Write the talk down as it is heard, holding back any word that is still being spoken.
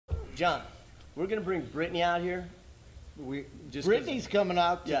John, we're gonna bring Brittany out here. Brittany's coming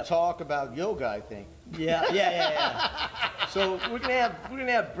out to talk about yoga, I think. Yeah. So we're gonna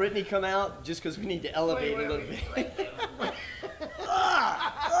have Brittany come out just because we need to elevate a little bit.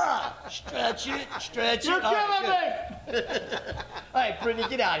 Stretch it. You're killing me! All right, Brittany,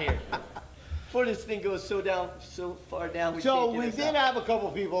 get out here. Before this thing goes so far down, we did have a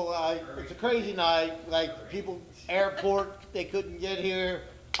couple people. It's a crazy night. Like people, airport, they couldn't get here.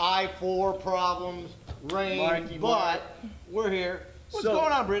 I-4 problems, rain, but we're here. What's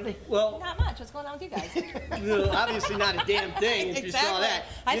going on, Brittany? Well, not much. What's going on with you guys? Obviously not a damn thing. If you saw that,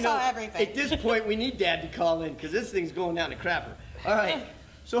 I saw everything. At this point, we need Dad to call in because this thing's going down the crapper. All right.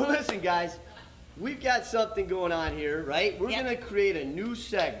 So listen, guys, we've got something going on here, right? We're gonna create a new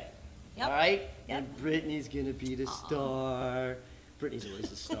segment. All right. And Brittany's gonna be the star. Brittany's always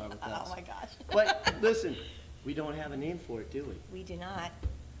the star with us. Oh my gosh. But listen, we don't have a name for it, do we? We do not.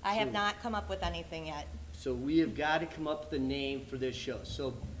 I have not come up with anything yet. So we have got to come up with a name for this show.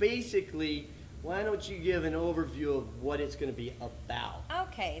 So basically, why don't you give an overview of what it's going to be about?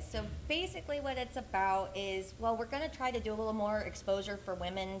 Okay, so basically what it's about is, well, we're going to try to do a little more exposure for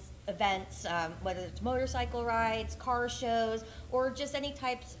women's events, whether it's motorcycle rides, car shows, or just any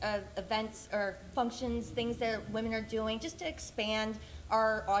types of events or functions, things that women are doing, just to expand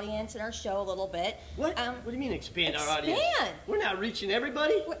our audience and our show a little bit. What? What do you mean expand our audience? We're not reaching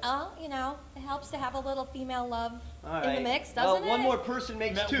everybody? Well, you know, it helps to have a little female love in the mix, doesn't it? One more person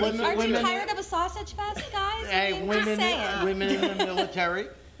makes two. Aren't you tired of a sausage fest, guys? Hey, women in the military.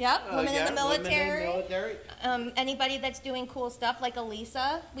 Yep, women in the military. Women in the military. Anybody that's doing cool stuff like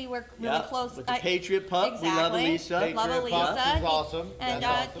Elisa. We work really close with the Patriot Pup. Exactly. We love Elisa. Love Elisa. She's awesome. And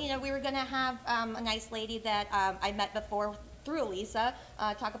That's awesome. you know, we were gonna have a nice lady that I met before through Elisa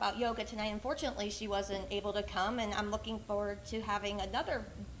talk about yoga tonight. Unfortunately, she wasn't able to come, and I'm looking forward to having another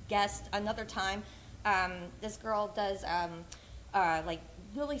guest another time. This girl does like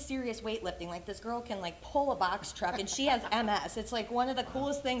really serious weightlifting. Like this girl can like pull a box truck, and she has MS. It's like one of the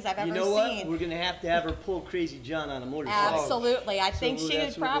coolest things I've ever seen. You know what? We're gonna have to have her pull Crazy John on a motorcycle. Absolutely, I think she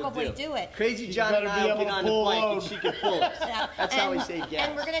would probably do it. Crazy John and I will get on the bike, and she can pull us. That's how we save gas.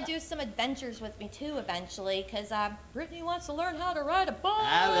 And we're gonna do some adventures with me too eventually, because Brittany wants to learn how to ride a bike.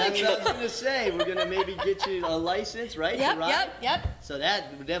 That's what I was gonna say. We're gonna maybe get you a license, right? Yep. So that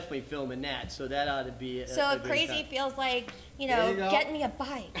we're definitely filming that. So that ought to be. So Crazy feels like, you know, getting me a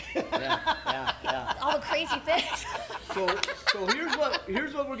bike. Yeah. All the crazy things. So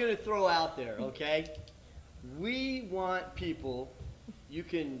here's what we're gonna throw out there, okay? We want people. You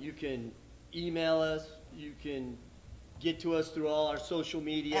can email us. You can get to us through all our social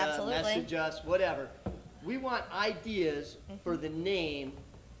media, message us, whatever. We want ideas for the name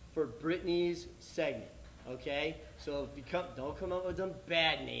for Brittany's segment, okay? So if you don't come up with some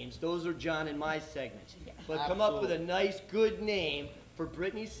bad names. Those are John and my segments. But come up with a nice, good name for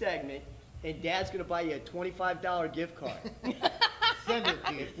Brittany's segment, and Dad's gonna buy you a $25 gift card. Send it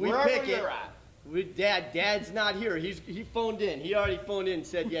to you. We pick it. Dad's not here. He phoned in. He already phoned in and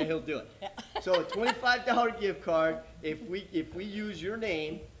said, yeah, he'll do it. So a $25 gift card if we use your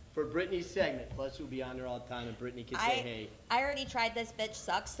name for Brittany's segment. Plus, we'll be on there all the time, and Brittany can say, hey. I already tried this bitch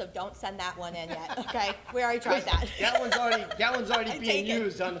sucks, so don't send that one in yet. Okay, we already tried that. That one's already being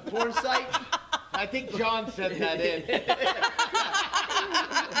used on the porn site. I think John sent that in.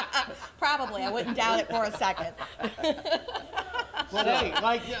 Probably. I wouldn't doubt it for a second. But hey,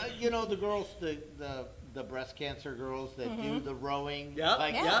 like you know, the girls, the breast cancer girls that do the rowing. You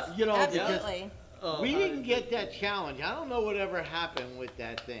know, absolutely. We didn't get that challenge. I don't know whatever happened with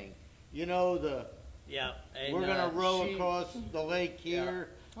that thing. You know, we're gonna row across the lake here.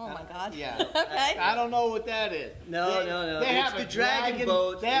 Oh my God. Yeah. Okay. I don't know what that is. No. They have a dragon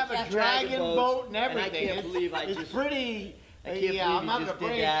boat. They have a dragon boat and everything. And I can't believe it's pretty. I can't believe I'm not you just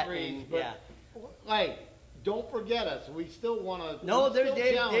gonna did that. freeze, but like, don't forget us. We still want to. No,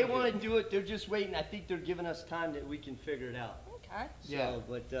 they want to do it. They're just waiting. I think they're giving us time that we can figure it out. Okay. So,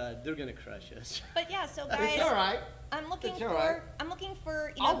 but they're gonna crush us. But yeah, so guys, it's all right. I'm looking for.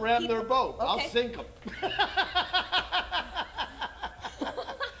 You know, I'll ram their boat. Okay. I'll sink them.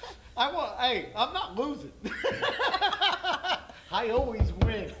 Hey, I'm not losing. I always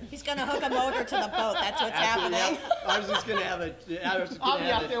win. He's gonna hook a motor to the boat. That's what's happening. I was just gonna have a. I'll be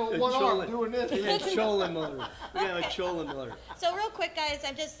out there with one arm doing this. Trolling motor. We're gonna have a trolling motor. So real quick, guys,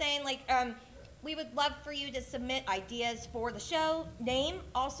 I'm just saying, like, we would love for you to submit ideas for the show name.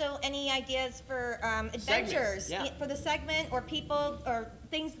 Also, any ideas for adventures for the segment, or people or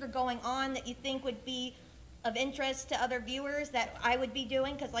things that are going on that you think would be of interest to other viewers that I would be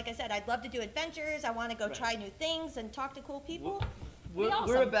doing, because like I said, I'd love to do adventures. I want to go try new things and talk to cool people. we're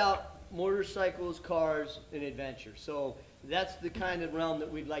awesome. about motorcycles, cars, and adventure. So that's the kind of realm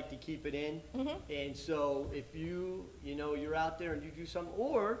that we'd like to keep it in. And so if you're out there and you do something,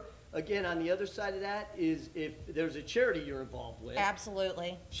 or again, on the other side of that is if there's a charity you're involved with.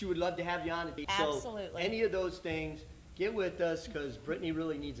 Absolutely. She would love to have you on it. Absolutely. So any of those things, get with us because Brittany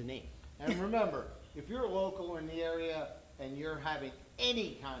really needs a name. And remember, if you're local in the area and you're having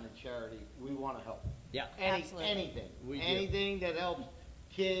any kind of charity, we want to help. Yeah. Absolutely. Anything. We do. Anything that helps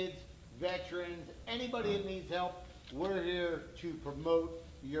kids, veterans, anybody that needs help, we're here to promote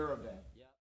your event.